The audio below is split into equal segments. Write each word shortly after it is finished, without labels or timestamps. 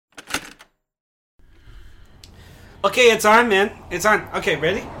Okay, it's on, man. It's on. Okay,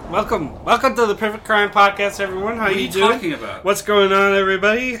 ready? Welcome to the Perfect Crime Podcast, everyone. How you doing? What are you talking about? What's going on,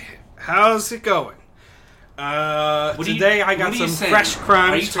 everybody? How's it going? Today I got some fresh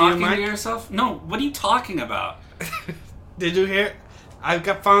crimes for you, Mike. Are you talking to yourself? No, what are you talking about? Did you hear?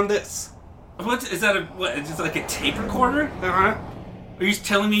 Found this. What is that? Is it like a tape recorder? Uh-huh. Are you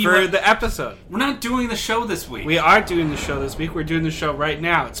telling me for the episode? We're not doing the show this week. We are doing the show this week. We're doing the show right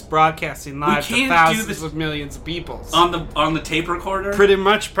now. It's broadcasting live to thousands of millions of people. On the tape recorder? Pretty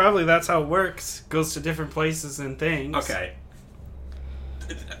much, probably that's how it works. Goes to different places and things. Okay,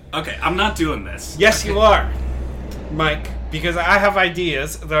 I'm not doing this. Yes, you are, Mike, because I have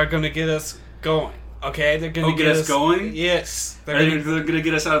ideas that are going to get us going. Okay, they're going to get us going? Yes. They're going to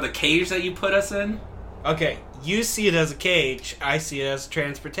get us out of the cage that you put us in? Okay, you see it as a cage, I see it as a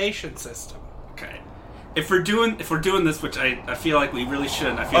transportation system. Okay. If we're doing this, which I feel like we really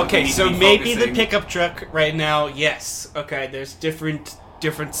shouldn't, okay, so maybe the pickup truck right now, yes. Okay, there's different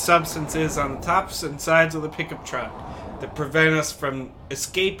substances on the tops and sides of the pickup truck that prevent us from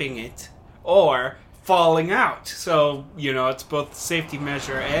escaping it or falling out. So, it's both a safety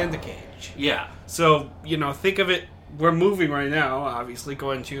measure and a cage. Yeah. So, think of it. We're moving right now, obviously,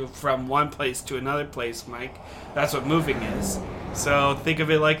 going from one place to another place, Mike. That's what moving is. So think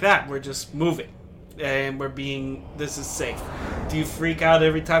of it like that. We're just moving. And this is safe. Do you freak out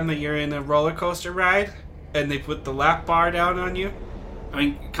every time that you're in a roller coaster ride and they put the lap bar down on you? I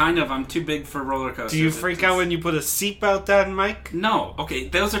mean, kind of. I'm too big for roller coasters. Do you freak out when you put a seatbelt on, Mike? No. Okay,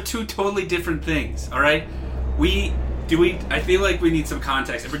 those are two totally different things, all right? I feel like we need some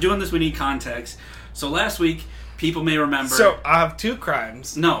context. If we're doing this, we need context. So last week, people may remember... So, I have two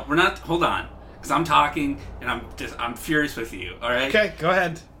crimes. No, we're not... Hold on. Because I'm talking, and I'm furious with you, all right? Okay, go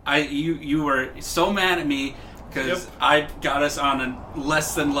ahead. You were so mad at me because I got us on a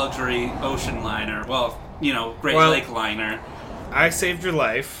less than luxury ocean liner. Well, Great Lake liner. I saved your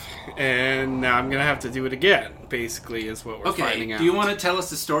life, and now I'm going to have to do it again, basically, is what we're finding out. Do you want to tell us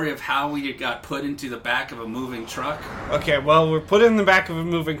the story of how we got put into the back of a moving truck? Okay, well, we're put in the back of a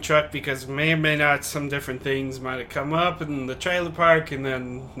moving truck because may or may not some different things might have come up in the trailer park, and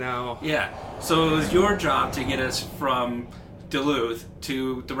then now... Yeah, so it was your job to get us from Duluth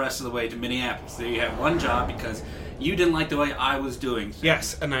to the rest of the way to Minneapolis. So you had one job because you didn't like the way I was doing things.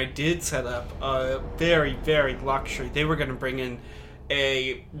 Yes, and I did set up a very, very luxury. They were going to bring in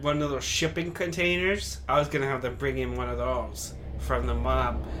one of those shipping containers. I was going to have them bring in one of those from the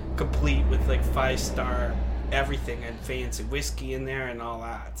mob, complete with 5-star everything and fancy whiskey in there and all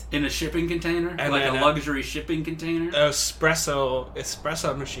that. In a shipping container? And like a luxury shipping container? An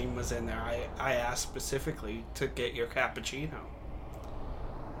espresso machine was in there. I asked specifically to get your cappuccino.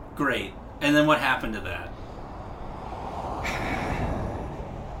 Great. And then what happened to that?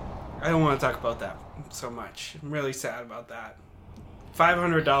 I don't want to talk about that so much. I'm really sad about that.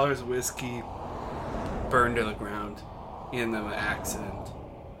 $500 of whiskey burned to the ground in the accident.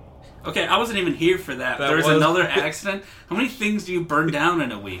 Okay, I wasn't even here for that. There was another accident? How many things do you burn down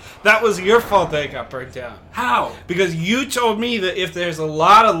in a week? That was your fault that it got burnt down. How? Because you told me that if there's a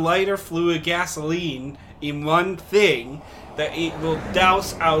lot of lighter fluid gasoline in one thing, that it will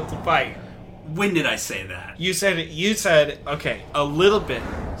douse out the fire. When did I say that? You said, okay, a little bit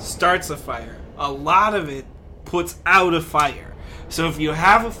starts a fire. A lot of it puts out a fire. So if you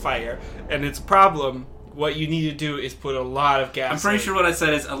have a fire and it's a problem, what you need to do is put a lot of gasoline. I'm pretty sure what I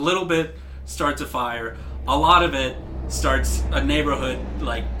said is a little bit starts a fire. A lot of it starts a neighborhood,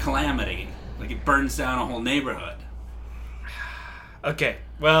 calamity. It burns down a whole neighborhood. Okay,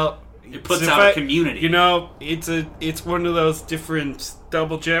 well... It puts out a community. It's one of those different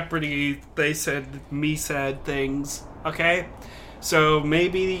double jeopardy, they said, me said things. Okay? So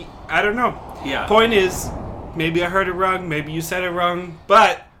maybe, I don't know. Yeah. Point is, maybe I heard it wrong, maybe you said it wrong,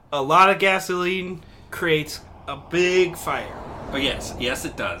 but a lot of gasoline creates a big fire. Oh, yes. Yes,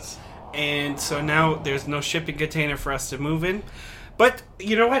 it does. And so now there's no shipping container for us to move in. But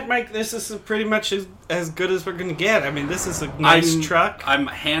you know what, Mike? This is pretty much as good as we're going to get. I mean, this is a nice truck. I'm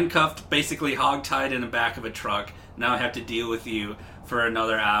handcuffed, basically hogtied in the back of a truck. Now I have to deal with you for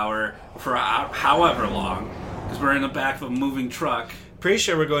another hour, for however long, because we're in the back of a moving truck. Pretty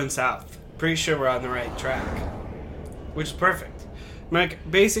sure we're going south. Pretty sure we're on the right track, which is perfect. Mike,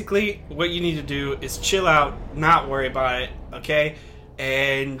 basically, what you need to do is chill out, not worry about it, okay?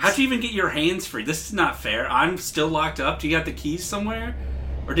 And how'd you even get your hands free? This is not fair. I'm still locked up. Do you got the keys somewhere?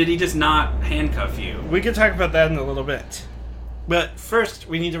 Or did he just not handcuff you? We can talk about that in a little bit. But first,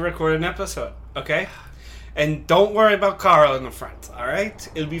 we need to record an episode, okay? And don't worry about Carl in the front, alright?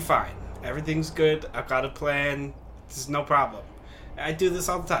 It'll be fine. Everything's good. I've got a plan. There's no problem. I do this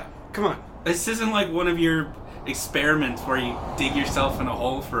all the time. Come on. This isn't like one of your experiment where you dig yourself in a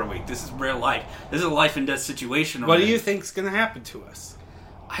hole for a week. This is real life. This is a life and death situation. What do you think's going to happen to us?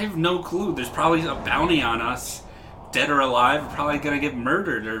 I have no clue. There's probably a bounty on us, dead or alive. We're probably going to get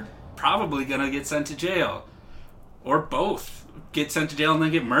murdered or probably going to get sent to jail. Or both. Get sent to jail and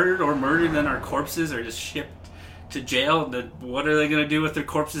then get murdered, or murdered and then our corpses are just shipped to jail. What are they going to do with their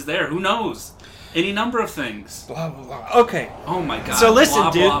corpses there? Who knows? Any number of things. Blah, blah, blah. Okay. Oh my god. So listen,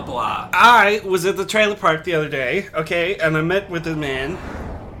 blah, dude. Blah, blah. I was at the trailer park the other day, okay, and I met with a man,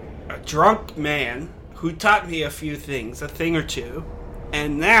 a drunk man, who taught me a few things, a thing or two.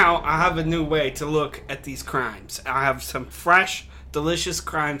 And now I have a new way to look at these crimes. I have some fresh, delicious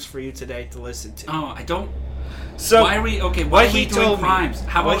crimes for you today to listen to. Oh, I don't... So, why are we doing crimes?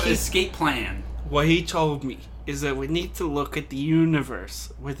 How about an escape plan? What he told me is that we need to look at the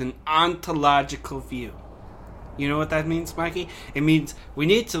universe with an ontological view. You know what that means, Mikey? It means we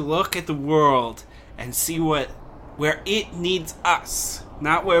need to look at the world and see where it needs us.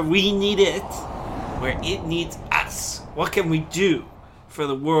 Not where we need it, where it needs us. What can we do for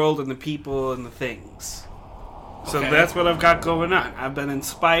the world and the people and the things? So that's what I've got going on. I've been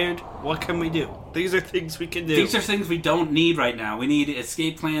inspired. What can we do? These are things we can do. These are things we don't need right now. We need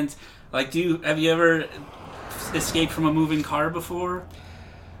escape plans. Like, have you ever escaped from a moving car before?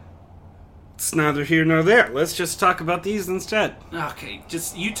 It's neither here nor there. Let's just talk about these instead. Okay,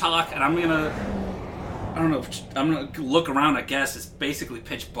 just you talk, and I'm gonna look around. I guess it's basically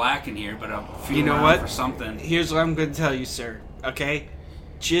pitch black in here, but I'll feel around for something. Here's what I'm going to tell you, sir. Okay?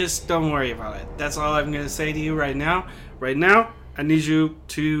 Just don't worry about it. That's all I'm going to say to you right now. Right now, I need you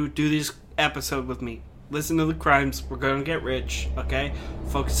to do this episode with me. Listen to the crimes. We're going to get rich, okay?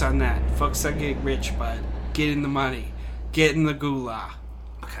 Focus on that. Focus on getting rich, bud. Getting the money. Getting the goolah.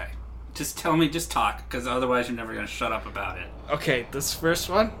 Okay. Just tell me, just talk, because otherwise you're never going to shut up about it. Okay, this first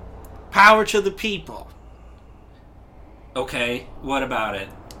one. Power to the people. Okay, what about it?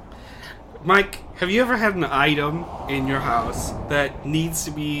 Mike, have you ever had an item in your house that needs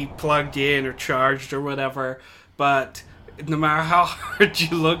to be plugged in or charged or whatever, but no matter how hard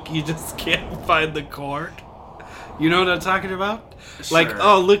you look, you just can't find the cord? You know what I'm talking about? Sure. Like,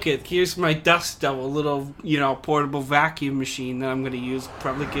 oh, look here's my dust devil, little, portable vacuum machine that I'm going to use.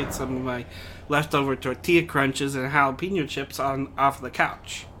 Probably get some of my leftover tortilla crunches and jalapeno chips off the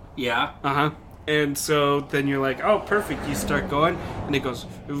couch. Yeah. Uh-huh. And so then you're like, oh, perfect. You start going, and it goes,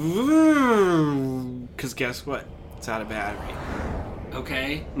 because guess what? It's out of battery.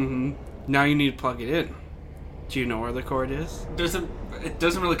 Okay. Mm-hmm. Now you need to plug it in. Do you know where the cord is? It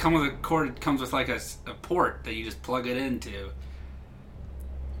doesn't really come with a cord. It comes with like a port that you just plug it into.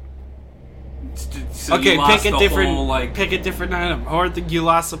 So okay, pick a different item. Or you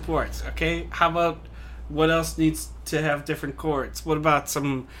lost the ports. Okay, how about what else needs to have different cords? What about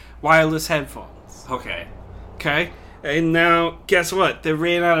some wireless headphones? Okay. Okay, and now guess what? They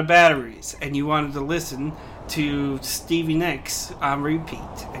ran out of batteries, and you wanted to listen to Stevie Nicks on repeat,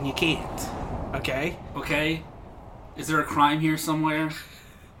 and you can't. Okay. Okay. Is there a crime here somewhere?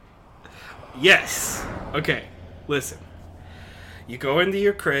 Yes. Okay. Listen. You go into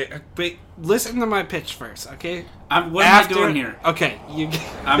your crate. But listen to my pitch first, okay? What am I doing here? Okay.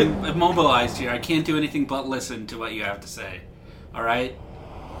 I'm immobilized here. I can't do anything but listen to what you have to say. All right?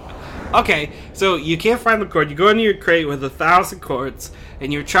 Okay. So you can't find the cord. You go into your crate with 1,000 cords,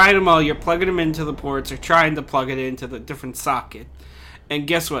 and you're trying them all. You're plugging them into the ports or trying to plug it into the different socket. And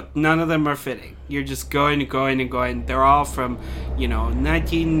guess what? None of them are fitting. You're just going and going and going. They're all from,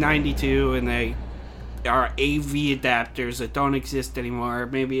 1992, and they are AV adapters that don't exist anymore.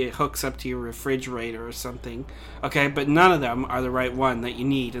 Maybe it hooks up to your refrigerator or something. Okay, but none of them are the right one that you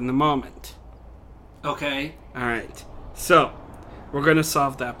need in the moment. Okay. Alright. So, we're going to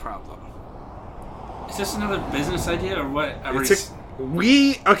solve that problem. Is this another business idea or what?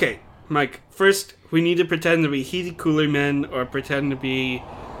 Okay, Mike, first we need to pretend to be heated cooler men or pretend to be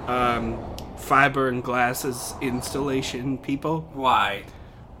fiber and glasses installation people. Why?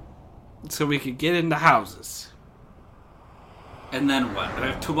 So we could get into houses. And then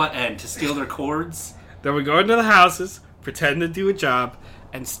what? To what end? To steal their cords? Then we go into the houses, pretend to do a job,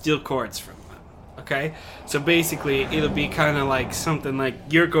 and steal cords from them. Okay? So basically, it'll be kind of like something like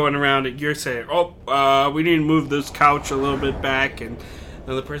you're going around and you're saying, we need to move this couch a little bit back, and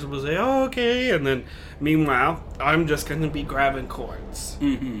the other person will say, oh, okay, and then meanwhile, I'm just going to be grabbing cords.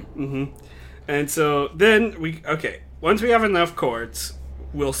 Mm-hmm. Mm-hmm. And so then once we have enough cords,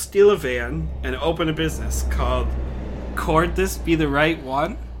 we'll steal a van and open a business called Cord This Be the Right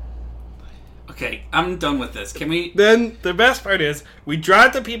One? Okay, I'm done with this. Can we Then the best part is we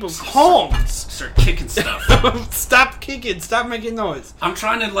drive to people's homes. start kicking stuff? Stop kicking. Stop making noise. I'm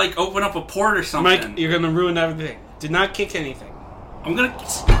trying to, like, open up a port or something. Mike, you're going to ruin everything. Do not kick anything. I'm going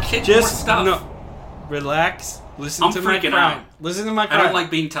to kick more stuff. No. Relax. Listen I'm to my freaking crime. out. Listen to my I crime. don't like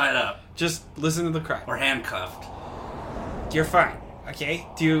being tied up Just listen to the crime. or handcuffed. You're fine. Okay?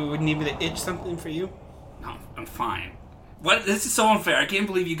 Do you need me to itch something for you? No, I'm fine. What? This is so unfair. I can't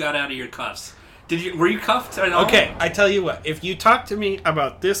believe you got out of your cuffs. Were you cuffed at all? Okay, I tell you what. If you talk to me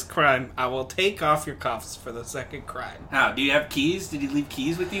about this crime, I will take off your cuffs for the second crime. How? Do you have keys? Did he leave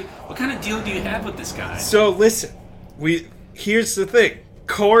keys with you? What kind of deal do you have with this guy? So listen, here's the thing.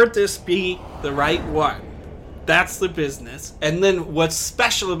 Could this be the right one? That's the business. And then what's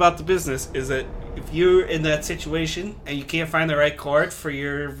special about the business is that if you're in that situation and you can't find the right cord for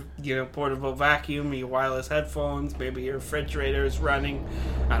your, portable vacuum, your wireless headphones, maybe your refrigerator is running,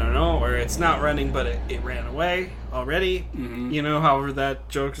 I don't know, or it's not running but it ran away already, however that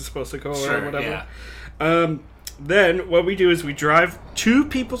joke is supposed to go or whatever. Yeah. Then what we do is we drive to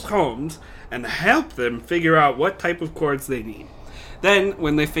people's homes and help them figure out what type of cords they need. Then,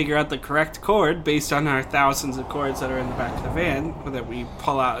 when they figure out the correct cord, based on our thousands of cords that are in the back of the van, that we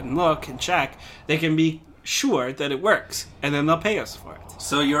pull out and look and check, they can be sure that it works, and then they'll pay us for it.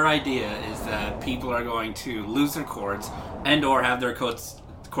 So your idea is that people are going to lose their cords and or have their cords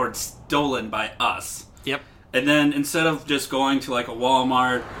stolen by us. Yep. And then instead of just going to like a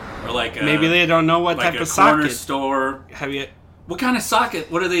Walmart or like a... Maybe they don't know what like type a of corner socket. store. Have you... What kind of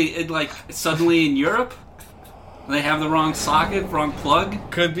socket? What are they, like, suddenly in Europe? They have the wrong socket, wrong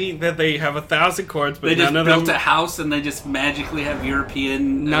plug? Could be that they have 1,000 cords, but they just none of built them... a house and they just magically have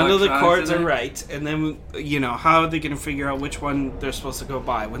European None of the cords in are it? right, and then, how are they going to figure out which one they're supposed to go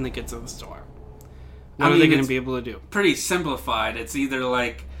buy when they get to the store? What are they going to be able to do? Pretty simplified. It's either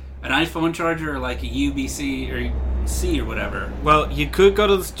like an iPhone charger or like a UBC or C or whatever. Well, you could go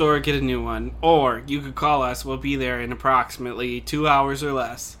to the store, get a new one, or you could call us. We'll be there in approximately 2 hours or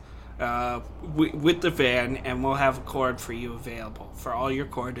less with the van, and we'll have a cord for you available for all your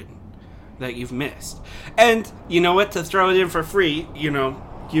cording that you've missed. And you know what? To throw it in for free, you're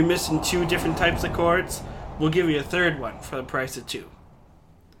missing 2 different types of cords. We'll give you a third one for the price of 2.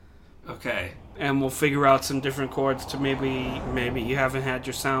 Okay. And we'll figure out some different cords to maybe you haven't had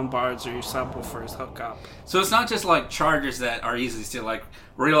your sound bars or your subwoofers hook up. So it's not just like chargers that are easy to like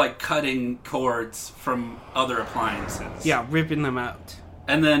we're like cutting cords from other appliances. Yeah, ripping them out.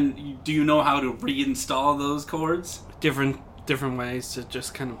 And then do you know how to reinstall those cords? Different ways to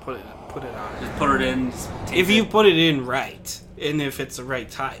just kind of put it on. Just put it in. If you put it in right, and if it's the right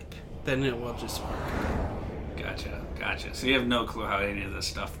type, then it will just work. Gotcha. So you have no clue how any of this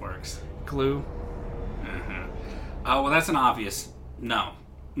stuff works. Glue. Uh-huh. Well, that's an obvious no.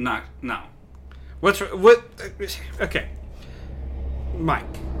 No. What? Okay.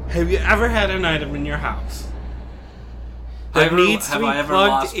 Mike, have you ever had an item in your house that needs to be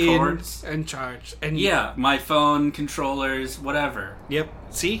plugged in cords? And charged? And yeah, my phone, controllers, whatever. Yep.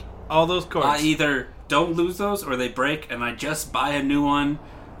 See? All those cords. I either don't lose those or they break and I just buy a new one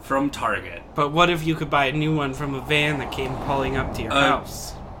from Target. But what if you could buy a new one from a van that came pulling up to your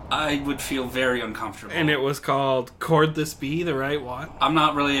house? I would feel very uncomfortable. And it was called Cord This Be, the right one? I'm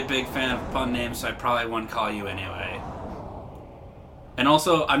not really a big fan of pun names, so I probably wouldn't call you anyway. And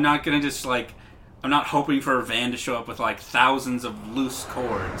also, I'm not going to just, like... I'm not hoping for a van to show up with, like, thousands of loose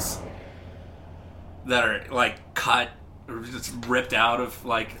cords that are, like, cut or just ripped out of,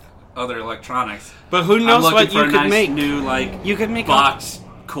 like, other electronics. But who knows what you could make? New, like, you could make box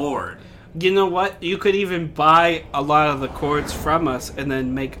cord. You know what? You could even buy a lot of the cords from us and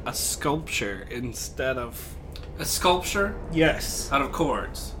then make a sculpture instead of... A sculpture? Yes. Out of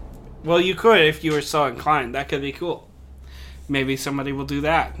cords. Well, you could if you were so inclined. That could be cool. Maybe somebody will do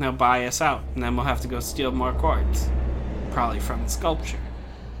that and they'll buy us out. And then we'll have to go steal more cords. Probably from the sculpture.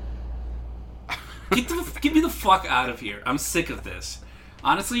 Get me the fuck out of here. I'm sick of this.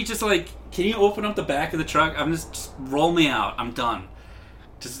 Honestly, just like, can you open up the back of the truck? Just roll me out. I'm done.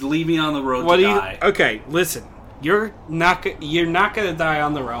 Just leave me on the road to die. Okay, listen. You're not going to die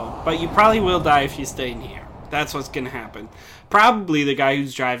on the road, but you probably will die if you stay in here. That's what's going to happen. Probably the guy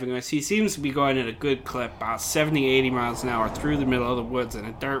who's driving us, he seems to be going at a good clip, about 70, 80 miles an hour through the middle of the woods in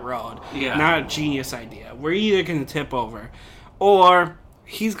a dirt road. Yeah. Not a genius idea. We're either going to tip over, or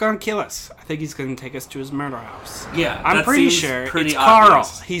he's going to kill us. I think he's going to take us to his murder house. Yeah, I'm pretty sure it's Carl.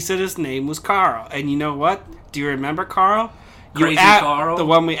 He said his name was Carl. And you know what? Do you remember Carl? Crazy Carl? The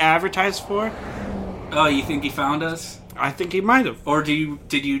one we advertised for? Oh, you think he found us? I think he might have. Or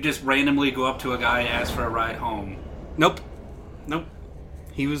did you just randomly go up to a guy and ask for a ride home? Nope.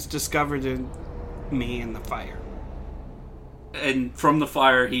 He was discovered me in the fire. And from the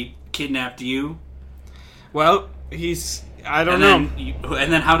fire, he kidnapped you? Well, I don't know.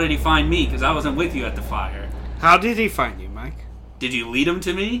 And then how did he find me? Because I wasn't with you at the fire. How did he find you, Mike? Did you lead him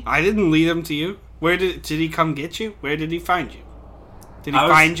to me? I didn't lead him to you. Where did he come get you? Where did he find you? Did he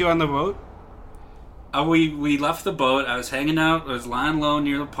find you on the boat? We left the boat. I was hanging out. I was lying low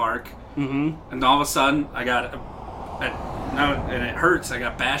near the park. Mm-hmm. And all of a sudden, and it hurts. I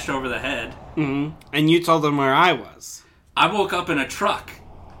got bashed over the head. Mm-hmm. And you told them where I was. I woke up in a truck.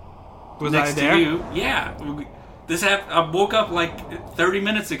 Was next I there? to you. Yeah. I woke up like 30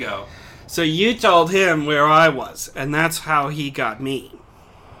 minutes ago. So you told him where I was, and that's how he got me.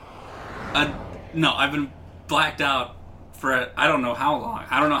 No, I've been blacked out for I don't know how long.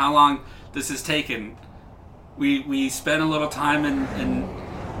 I don't know how long this has taken. We spent a little time in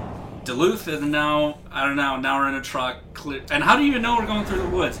Duluth, and now I don't know. Now we're in a truck. And how do you even know we're going through the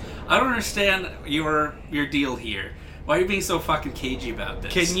woods? I don't understand your deal here. Why are you being so fucking cagey about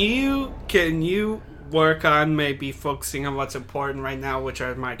this? Can you work on maybe focusing on what's important right now, which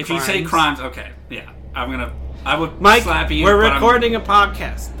are my crimes? If you say crimes, okay, yeah, I would Mike, slap you. We're recording a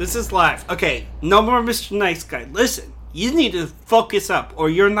podcast. This is live. Okay, no more Mr. Nice Guy. Listen, you need to focus up, or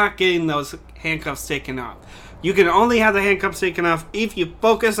you're not getting those handcuffs taken off. You can only have the handcuffs taken off if you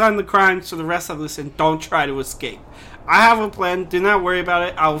focus on the crimes for the rest of this and don't try to escape. I have a plan. Do not worry about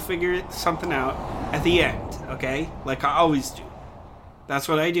it. I will figure something out at the end, okay? Like I always do. That's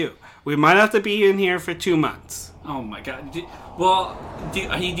what I do. We might have to be in here for 2 months. Oh my god. Do you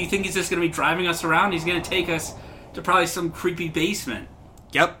think he's just going to be driving us around? He's going to take us to probably some creepy basement.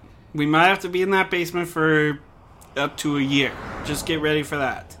 Yep. We might have to be in that basement for up to a year. Just get ready for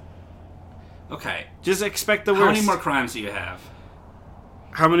that. Okay. Just expect the worst. How many more crimes do you have?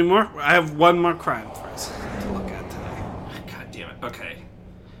 How many more? I have one more crime for us to look at today. God damn it. Okay.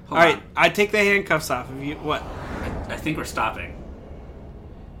 All right. I take the handcuffs off of you. What? I think we're stopping.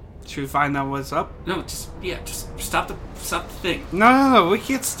 Should we find out what's up? No, just stop the thing. No. We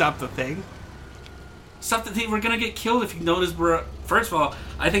can't stop the thing. Stop the thing. We're gonna get killed if you notice we're. First of all,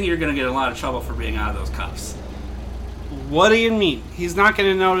 I think you're gonna get in a lot of trouble for being out of those cuffs. What do you mean? He's not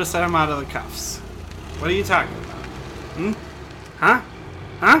going to notice that I'm out of the cuffs. What are you talking about?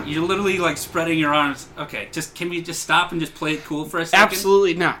 Huh? You're literally like spreading your arms. Okay, can we just stop and just play it cool for a second?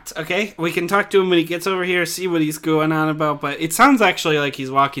 Absolutely not. Okay, we can talk to him when he gets over here, see what he's going on about. But it sounds actually like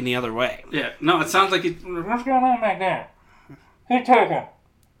he's walking the other way. Yeah, no, it sounds like it. What's going on back there? Who's talking?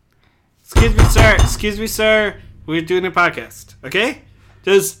 Excuse me, sir. We're doing a podcast. Okay,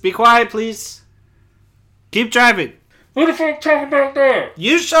 just be quiet, please. Keep driving. Who the fuck talking back there?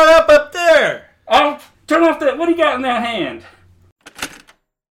 You shut up there. Turn off that. What do you got in that hand?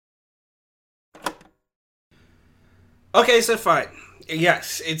 Okay, so fine.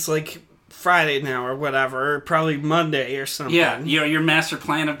 Yes, it's like Friday now or whatever, probably Monday or something. Yeah, your master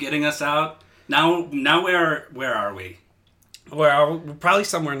plan of getting us out. Now where are we? Well, we're probably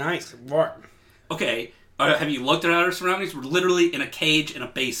somewhere nice and warm. Okay, have you looked at our surroundings? We're literally in a cage in a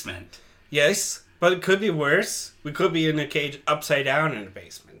basement. Yes, but it could be worse. We could be in a cage upside down in a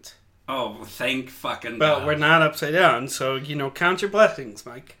basement. Oh, thank fucking God. But we're not upside down, so, count your blessings,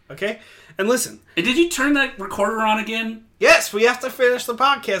 Mike. Okay? And listen. And did you turn that recorder on again? Yes, we have to finish the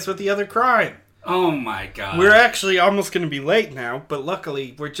podcast with the other crime. Oh my God. We're actually almost going to be late now, but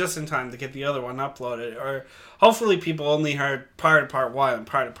luckily we're just in time to get the other one uploaded. Or hopefully people only heard part of part one and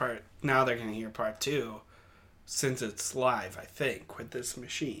part of part. Now they're going to hear part two, since it's live, I think, with this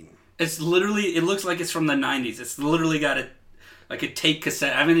machine. It's literally, it looks like it's from the 90s. It's literally got a tape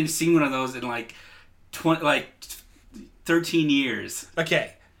cassette. I haven't even seen one of those in 13 years.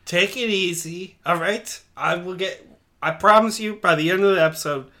 Okay, take it easy, alright? I promise you, by the end of the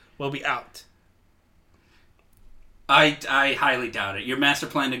episode, we'll be out. I highly doubt it. Your master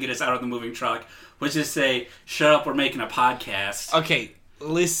plan to get us out of the moving truck was just say, shut up, we're making a podcast. Okay,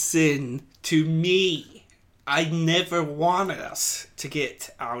 listen to me. I never wanted us to get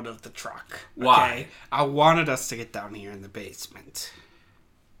out of the truck. Why? Okay? I wanted us to get down here in the basement.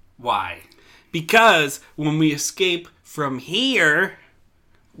 Why? Because when we escape from here,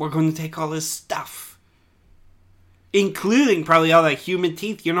 we're going to take all this stuff. Including probably all that human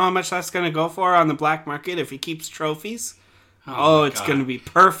teeth. You know how much that's going to go for on the black market if he keeps trophies? Oh, it's going to be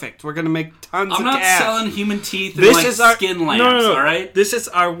perfect. We're going to make tons of cash. I'm not selling human teeth and skin lamps, no. All right? This is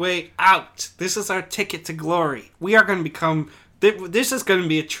our way out. This is our ticket to glory. We are going to become... This is going to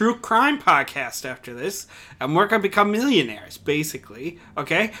be a true crime podcast after this. And we're going to become millionaires, basically.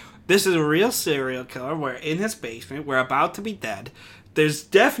 Okay? This is a real serial killer. We're in his basement. We're about to be dead. there's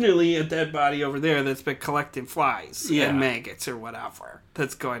definitely a dead body over there that's been collecting flies and maggots or whatever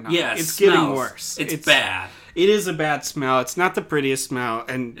that's going on. Yeah, it's getting worse. It's bad. It is a bad smell. It's not the prettiest smell,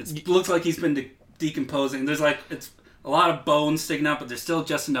 and it looks like he's been decomposing. There's it's a lot of bones sticking out, but there's still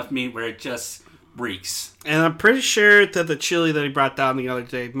just enough meat where it just reeks. And I'm pretty sure that the chili that he brought down the other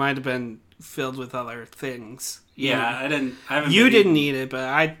day might have been filled with other things. Yeah, You didn't eat it, but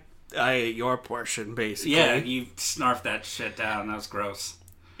I ate your portion, basically. Yeah, you snarfed that shit down. That was gross.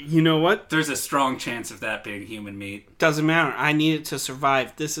 You know what? There's a strong chance of that being human meat. Doesn't matter. I need it to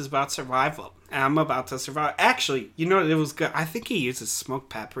survive. This is about survival. I'm about to survive. Actually, you know what? It was good. I think he uses smoked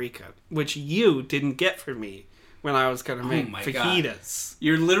paprika, which you didn't get for me when I was going to make fajitas. God.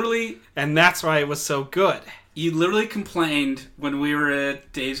 You're literally... And that's why it was so good. You literally complained when we were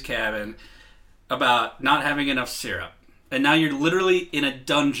at Dave's cabin about not having enough syrup. And now you're literally in a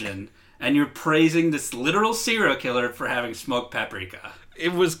dungeon and you're praising this literal serial killer for having smoked paprika.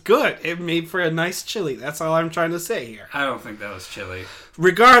 It was good. It made for a nice chili. That's all I'm trying to say here. I don't think that was chili.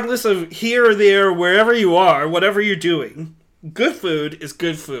 Regardless of here or there, wherever you are, whatever you're doing, good food is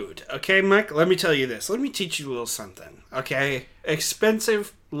good food. Okay, Mike? Let me tell you this. Let me teach you a little something. Okay?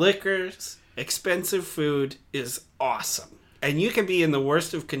 Expensive liquors, expensive food is awesome. And you can be in the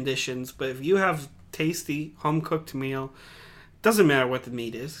worst of conditions, but if you have tasty, home-cooked meal, doesn't matter what the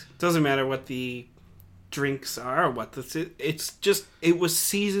meat is. Doesn't matter what the drinks are or what it was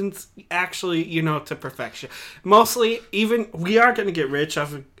seasoned actually, to perfection. Mostly, even we are going to get rich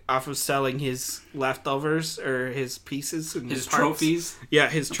off of selling his leftovers or his pieces and his trophies. Yeah,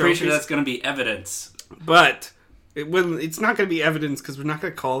 his I'm trophies. Pretty sure that's going to be evidence. But it's not going to be evidence because we're not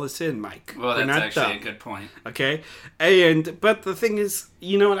going to call this in, Mike. Well, that's actually a good point. Okay, but the thing is,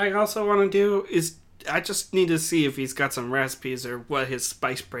 what I also want to do is I just need to see if he's got some recipes or what his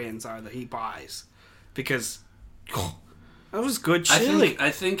spice brands are that he buys. Because that was good chili.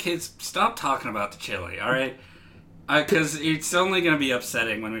 I think stop talking about the chili, all right? Because it's only going to be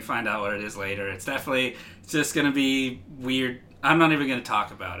upsetting when we find out what it is later. It's just going to be weird. I'm not even going to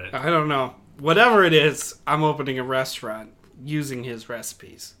talk about it. I don't know. Whatever it is, I'm opening a restaurant using his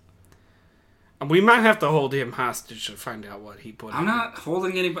recipes. And we might have to hold him hostage to find out what he put in. I'm not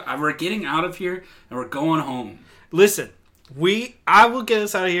holding anybody. We're getting out of here and we're going home. Listen. I will get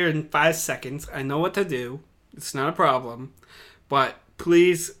us out of here in 5 seconds. I know what to do. It's not a problem. But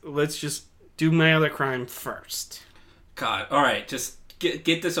please, let's just do my other crime first. God, all right, just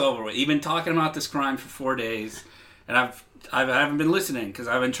get this over with. You've been talking about this crime for 4 days, and I haven't been listening because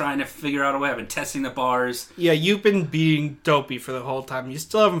I've been trying to figure out a way. I've been testing the bars. Yeah, you've been being dopey for the whole time. You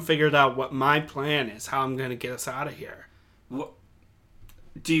still haven't figured out what my plan is, how I'm going to get us out of here. What?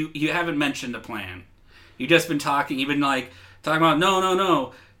 You haven't mentioned a plan. You've just been talking. You've been talking about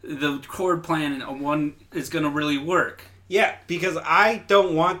no. The chord plan one is going to really work. Yeah, because I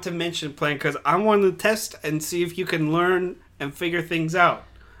don't want to mention a plan because I want to test and see if you can learn and figure things out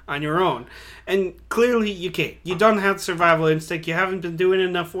on your own. And clearly you can't. You don't have survival instinct. You haven't been doing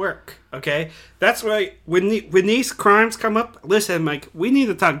enough work. Okay? That's why when these crimes come up, listen, Mike, we need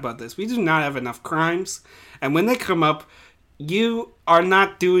to talk about this. We do not have enough crimes. And when they come up, you are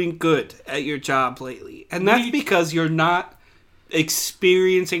not doing good at your job lately. And that's because you're not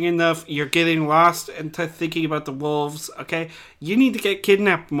experiencing enough. You're getting lost into thinking about the wolves, okay? You need to get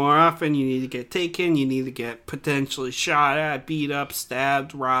kidnapped more often. You need to get taken. You need to get potentially shot at, beat up,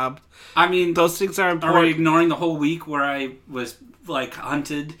 stabbed, robbed. I mean, those things are important. Are we ignoring the whole week where I was,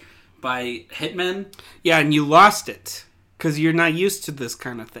 hunted by hitmen? Yeah, and you lost it. Because you're not used to this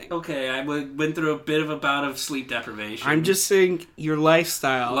kind of thing. Okay, I went through a bit of a bout of sleep deprivation. I'm just saying your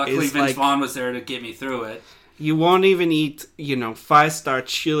lifestyle Luckily, is Vince Vaughn was there to get me through it. You won't even eat, 5-star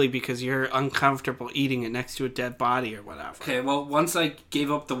chili because you're uncomfortable eating it next to a dead body or whatever. Okay, well, once I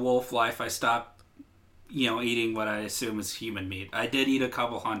gave up the wolf life, I stopped, eating what I assume is human meat. I did eat a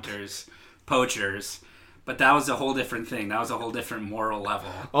couple hunters, poachers, but that was a whole different thing. That was a whole different moral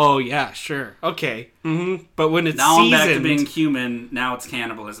level. Oh, yeah, sure. Okay. Mm-hmm. But when it's now seasoned... I'm back to being human, now it's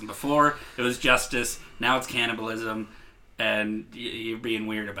cannibalism. Before, it was justice, now it's cannibalism, and you're being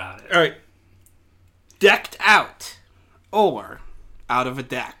weird about it. All right. Decked out. Or out of a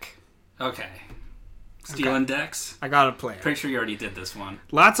deck. Okay. Stealing decks? I got a plan. Pretty sure you already did this one.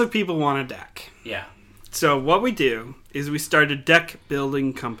 Lots of people want a deck. Yeah. So what we do is we start a deck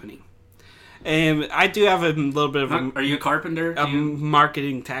building company. And I do have a little bit of a... Are you a carpenter?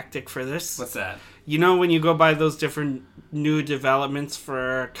 Marketing tactic for this. What's that? When you go by those different new developments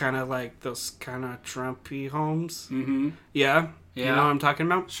for kind of those kind of Trumpy homes? Mm-hmm. Yeah? You know what I'm talking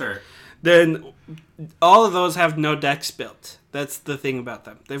about? Sure. Then all of those have no decks built. That's the thing about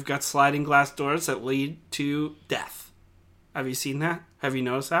them. They've got sliding glass doors that lead to death. Have you seen that? Have you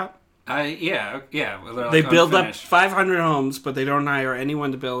noticed that? Yeah. Well, they're They like build up unfinished. 500 homes, but they don't hire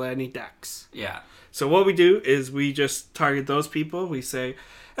anyone to build any decks. Yeah. So what we do is we just target those people. We say,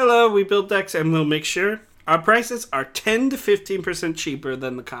 hello, we build decks, and we'll make sure our prices are 10 to 15% cheaper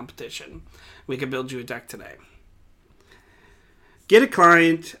than the competition. We can build you a deck today. Get a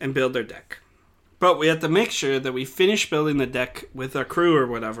client and build their deck. But we have to make sure that we finish building the deck with our crew or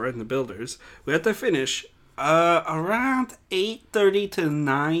whatever, and the builders. We have to finish around 8:30 to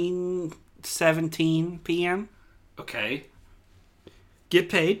 9:17 p.m. Okay. Get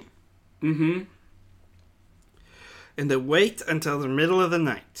paid. Mm-hmm. And then wait until the middle of the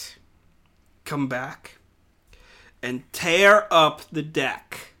night. Come back and tear up the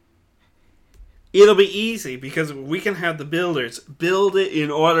deck. It'll be easy because we can have the builders build it in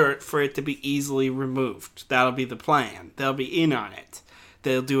order for it to be easily removed. That'll be the plan. They'll be in on it.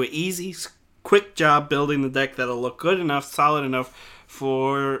 They'll do an easy, quick job building the deck that'll look good enough, solid enough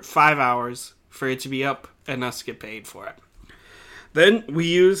for 5 hours for it to be up and us get paid for it. Then we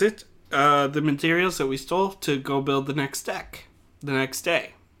use it, the materials that we stole, to go build the next deck the next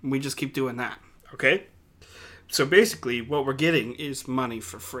day. We just keep doing that, okay? So basically, what we're getting is money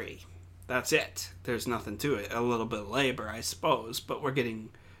for free. That's it. There's nothing to it. A little bit of labor, I suppose, but we're getting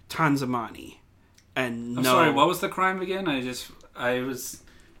tons of money. And I'm sorry, what was the crime again? I don't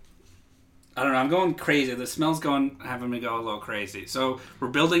know, I'm going crazy. The smell's having me go a little crazy. So, we're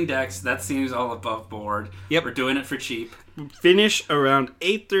building decks. That seems all above board. Yep. We're doing it for cheap. Finish around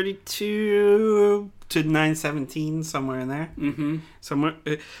 8:32 to 9:17, somewhere in there. Mm-hmm. Somewhere.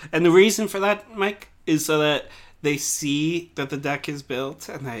 And the reason for that, Mike, is so that they see that the deck is built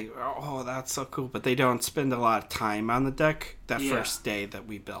and they, oh, that's so cool. But they don't spend a lot of time on the deck that first day that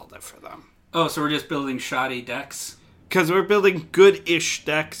we build it for them. Oh, so we're just building shoddy decks? Because we're building good-ish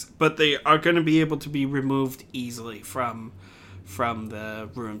decks, but they are going to be able to be removed easily from the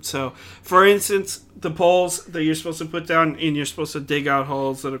room. So, for instance, the poles that you're supposed to put down, and you're supposed to dig out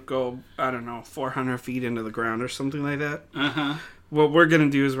holes that go, 400 feet into the ground or something like that. Uh-huh. What we're going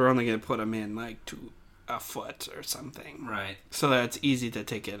to do is we're only going to put them in, like, to a foot or something. Right. So that it's easy to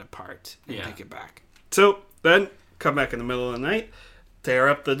take it apart and Yeah. take it back. So, then, come back in the middle of the night, tear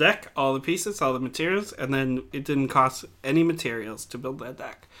up the deck, all the pieces, all the materials, and then it didn't cost any materials to build that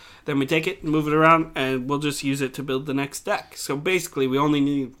deck. Then we take it, move it around, and we'll just use it to build the next deck. So basically, we only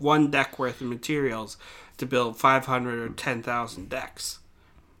need one deck worth of materials to build 500 or 10,000 decks.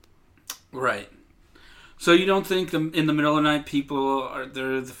 Right. So you don't think in the middle of the night,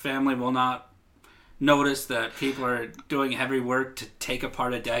 the family will not notice that people are doing heavy work to take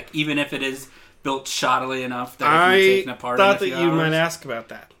apart a deck, even if it is built shoddily enough that it can be taken apart in a thought few that you hours? might ask about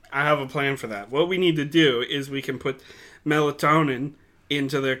that. I have a plan for that. What we need to do is we can put melatonin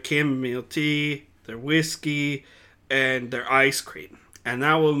into their chamomile tea, their whiskey, and their ice cream. And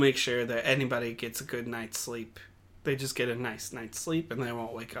that will make sure that anybody gets a good night's sleep. They just get a nice night's sleep and they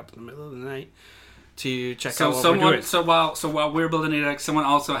won't wake up in the middle of the night to check out what we're doing. So while we're building a deck, someone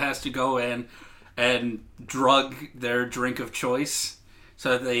also has to go in and drug their drink of choice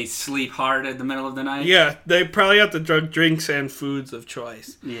so that they sleep hard in the middle of the night. Yeah, they probably have to drug drinks and foods of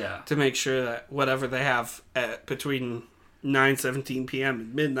choice. Yeah. To make sure that whatever they have between 9:17 p.m.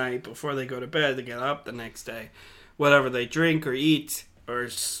 and midnight before they go to bed to get up the next day, whatever they drink or eat or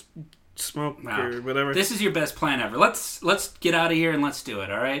smoke or whatever. This is your best plan ever. Let's get out of here and let's do it.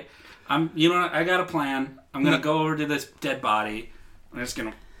 All right. I got a plan. I'm gonna go over to this dead body. I'm just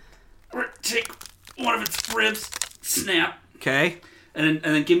gonna take one of its ribs, snap. Okay. And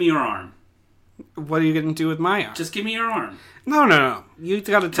then give me your arm. What are you gonna do with my arm? Just give me your arm. No. You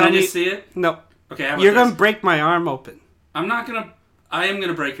gotta tell me. Can I just see it? No. Okay. How about You're this? gonna break my arm open. I am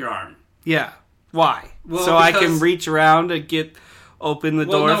gonna break your arm. Yeah. Why? Well, so I can reach around and get open the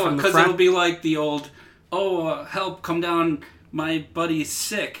door from the front. Because it'll be like the old, help, come down, my buddy's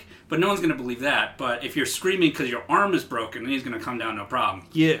sick. But no one's gonna believe that. But if you're screaming because your arm is broken, then he's gonna come down, no problem.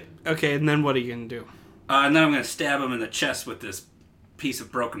 Yeah. Okay. And then what are you gonna do? And then I'm gonna stab him in the chest with this piece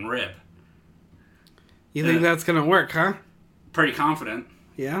of broken rib. You think that's gonna work, huh? Pretty confident.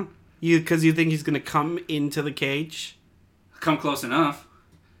 Yeah. Because you think he's gonna come into the cage? Come close enough.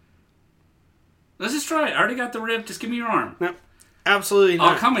 Let's just try it. I already got the rib. Just give me your arm. No, absolutely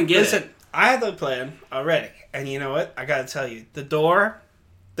not. I'll come and get it. I had the plan already. And you know what? I gotta tell you. The door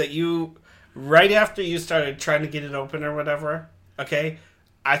that right after you started trying to get it open or whatever, okay,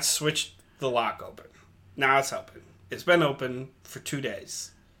 I switched the lock open. Now it's open. It's been open for 2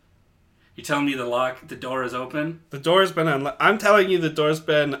 days. You telling me the door is open? The door's been unlocked. I'm telling you the door's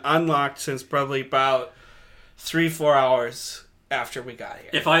been unlocked since probably about 3-4 hours after we got here.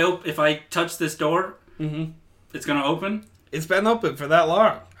 If I touch this door, it's gonna open? It's been open for that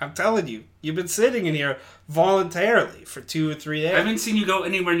long. I'm telling you. You've been sitting in here voluntarily for 2 or 3 days. I haven't seen you go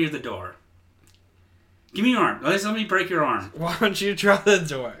anywhere near the door. Give me your arm. Let me break your arm. Why don't you try the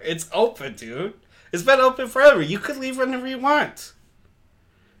door? It's open, dude. It's been open forever. You could leave whenever you want.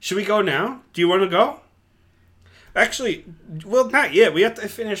 Should we go now? Do you want to go? Actually, well, not yet. We have to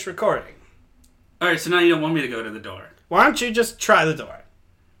finish recording. Alright, so now you don't want me to go to the door. Why don't you just try the door?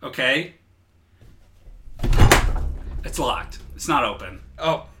 Okay. It's locked. It's not open.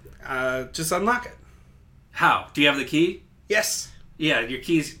 Oh, just unlock it. How? Do you have the key? Yes. Yeah, your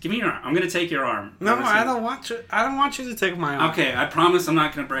keys. Give me your arm. I'm going to take your arm. No, I don't want you. I don't want you to take my arm. Okay, I promise I'm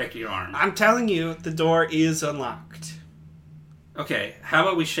not going to break your arm. I'm telling you, the door is unlocked. Okay, how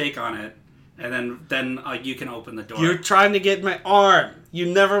about we shake on it, and then you can open the door. You're trying to get my arm. You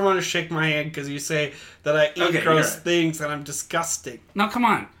never want to shake my hand because you say that I eat gross things and I'm disgusting. No, come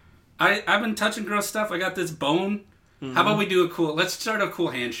on. I've been touching gross stuff. I got this bone. Mm-hmm. How about we do let's start a cool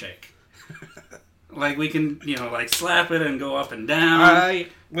handshake. Like we can, slap it and go up and down.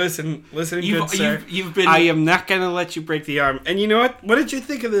 Listen, good sir. You've been. I am not going to let you break the arm. And you know what? What did you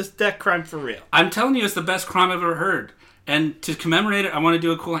think of this death crime for real? I'm telling you, it's the best crime I've ever heard. And to commemorate it, I want to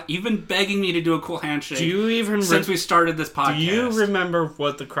do a cool... You've been begging me to do a cool handshake since we started this podcast. Do you remember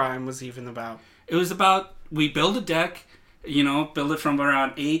what the crime was even about? It was about... We build a deck, build it from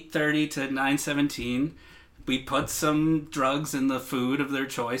around 8:30 to 9:17. We put some drugs in the food of their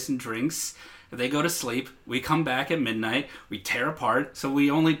choice and drinks. They go to sleep. We come back at midnight. We tear apart. So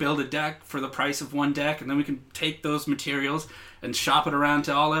we only build a deck for the price of one deck. And then we can take those materials and shop it around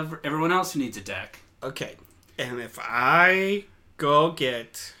to everyone else who needs a deck. Okay. And if I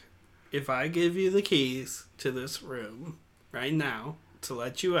give you the keys to this room right now to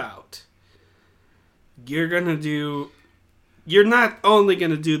let you out, you're not only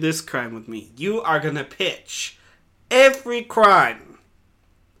going to do this crime with me, you are going to pitch every crime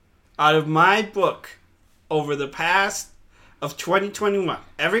out of my book over the past of 2021.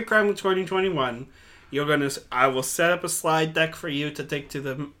 Every crime of 2021, I will set up a slide deck for you to take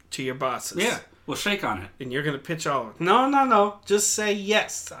to your bosses. Yeah. We'll shake on it. And you're going to pitch all of it. No. Just say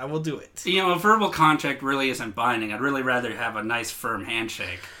yes. I will do it. A verbal contract really isn't binding. I'd really rather have a nice, firm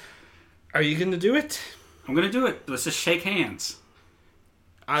handshake. Are you going to do it? I'm going to do it. Let's just shake hands.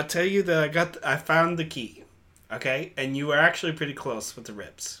 I'll tell you that I found the key. Okay? And you were actually pretty close with the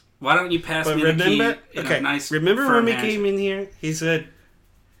ribs. Why don't you pass me the key in a nice, remember firm when we handshake? came in here? He said,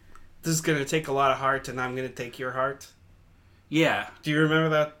 this is going to take a lot of heart, and I'm going to take your heart? Yeah. Do you remember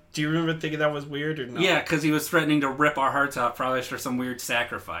that? Do you remember thinking that was weird or not? Yeah, because he was threatening to rip our hearts out probably for some weird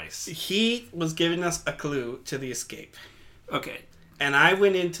sacrifice. He was giving us a clue to the escape. Okay. And I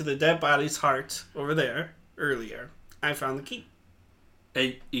went into the dead body's heart over there earlier. I found the key.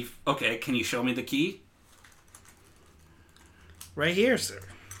 Okay, can you show me the key? Right here, sir.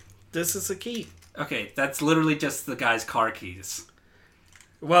 This is the key. Okay, that's literally just the guy's car keys.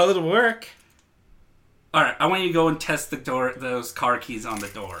 Well, it'll work. Alright, I want you to go and test those car keys on the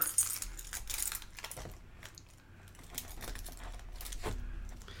door.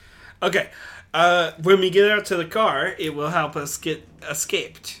 Okay. When we get out to the car, it will help us get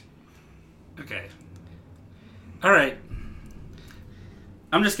escaped. Okay. Alright.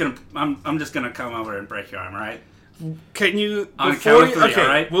 I'm just gonna come over and break your arm, alright? Can you... On the count of three, okay,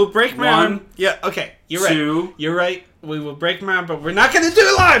 alright? We'll break my arm. Yeah, okay. You're right. 2. You're right. We will break my arm, but we're not going to do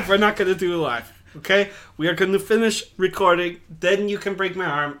it live. We're not going to do it live. Okay? We are going to finish recording. Then you can break my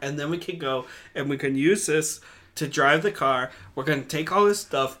arm, and then we can go, and we can use this to drive the car. We're going to take all this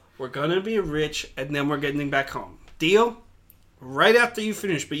stuff. We're going to be rich, and then we're getting back home. Deal? Right after you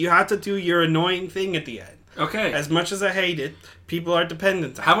finish, but you have to do your annoying thing at the end. Okay. As much as I hate it, people are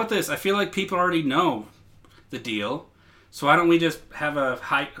dependent on it. How about this? I feel like people already know the deal. So why don't we just have a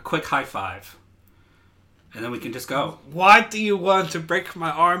quick high five? And then we can just go. Why do you want to break my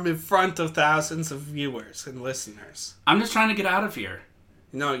arm in front of thousands of viewers and listeners? I'm just trying to get out of here.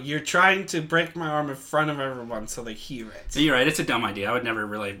 No, you're trying to break my arm in front of everyone so they hear it. You're right, it's a dumb idea. I would never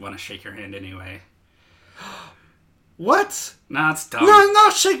really want to shake your hand anyway. What? Nah, it's dumb. No,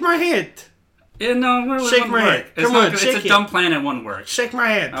 shake my hand. Yeah, no, shake my hand. Come on, shake it. It's a dumb plan, it won't work. Shake my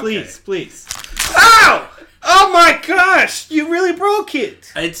hand, please, please. Ow! Oh my gosh! You really broke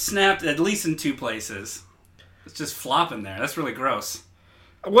it! It snapped at least in 2 places. It's just flopping there. That's really gross.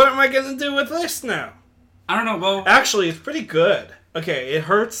 What am I going to do with this now? I don't know, well... Actually, it's pretty good. Okay, it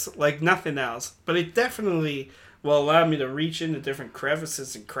hurts like nothing else, but it definitely will allow me to reach into different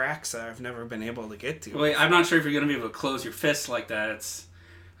crevices and cracks that I've never been able to get to. Wait, I'm not sure if you're going to be able to close your fists like that.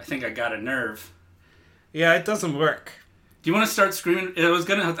 I think I got a nerve. Yeah, it doesn't work. Do you want to start screaming? I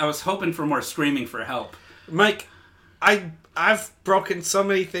was hoping for more screaming for help. Mike, I've broken so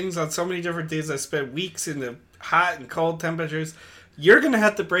many things on so many different days. I spent weeks in the hot and cold temperatures. You're going to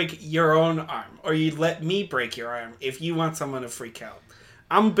have to break your own arm, or you let me break your arm if you want someone to freak out.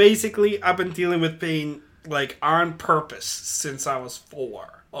 I've been dealing with pain, like, on purpose since I was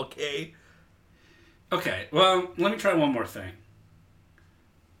 4, okay? Okay, well, let me try one more thing.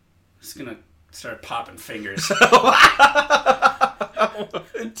 Just gonna start popping fingers.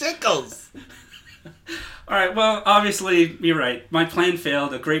 It tickles. Alright, well, obviously, you're right. My plan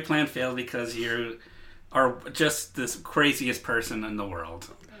failed. A great plan failed because you are just this craziest person in the world.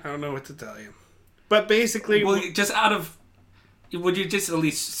 I don't know what to tell you. But basically... Well, just out of... Would you just at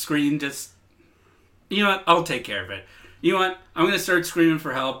least scream, just... You know what? I'll take care of it. You know what? I'm going to start screaming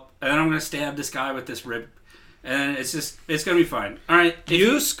for help, and then I'm going to stab this guy with this rib, and it's going to be fine. All right?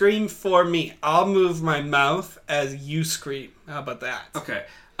 You scream for me. I'll move my mouth as you scream. How about that? Okay.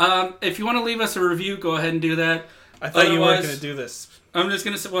 If you want to leave us a review, go ahead and do that. I thought you weren't going to do this. I'm just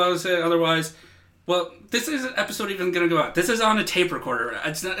going to say, well, I was say otherwise... Well, this isn't episode even going to go out. This is on a tape recorder.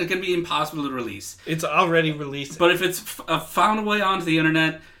 It's not going to be impossible to release. It's already released. But if it's found a way onto the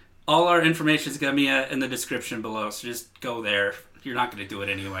internet, all our information is going to be in the description below. So just go there. You're not going to do it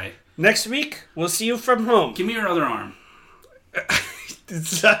anyway. Next week, we'll see you from home. Give me your other arm.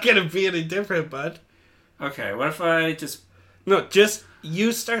 It's not going to be any different, bud. Okay, what if I just... No, just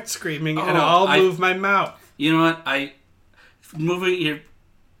you start screaming and I'll move my mouth. You know what?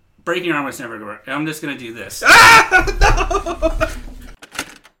 Breaking your arm was never going to work. I'm just going to do this. Ah! No!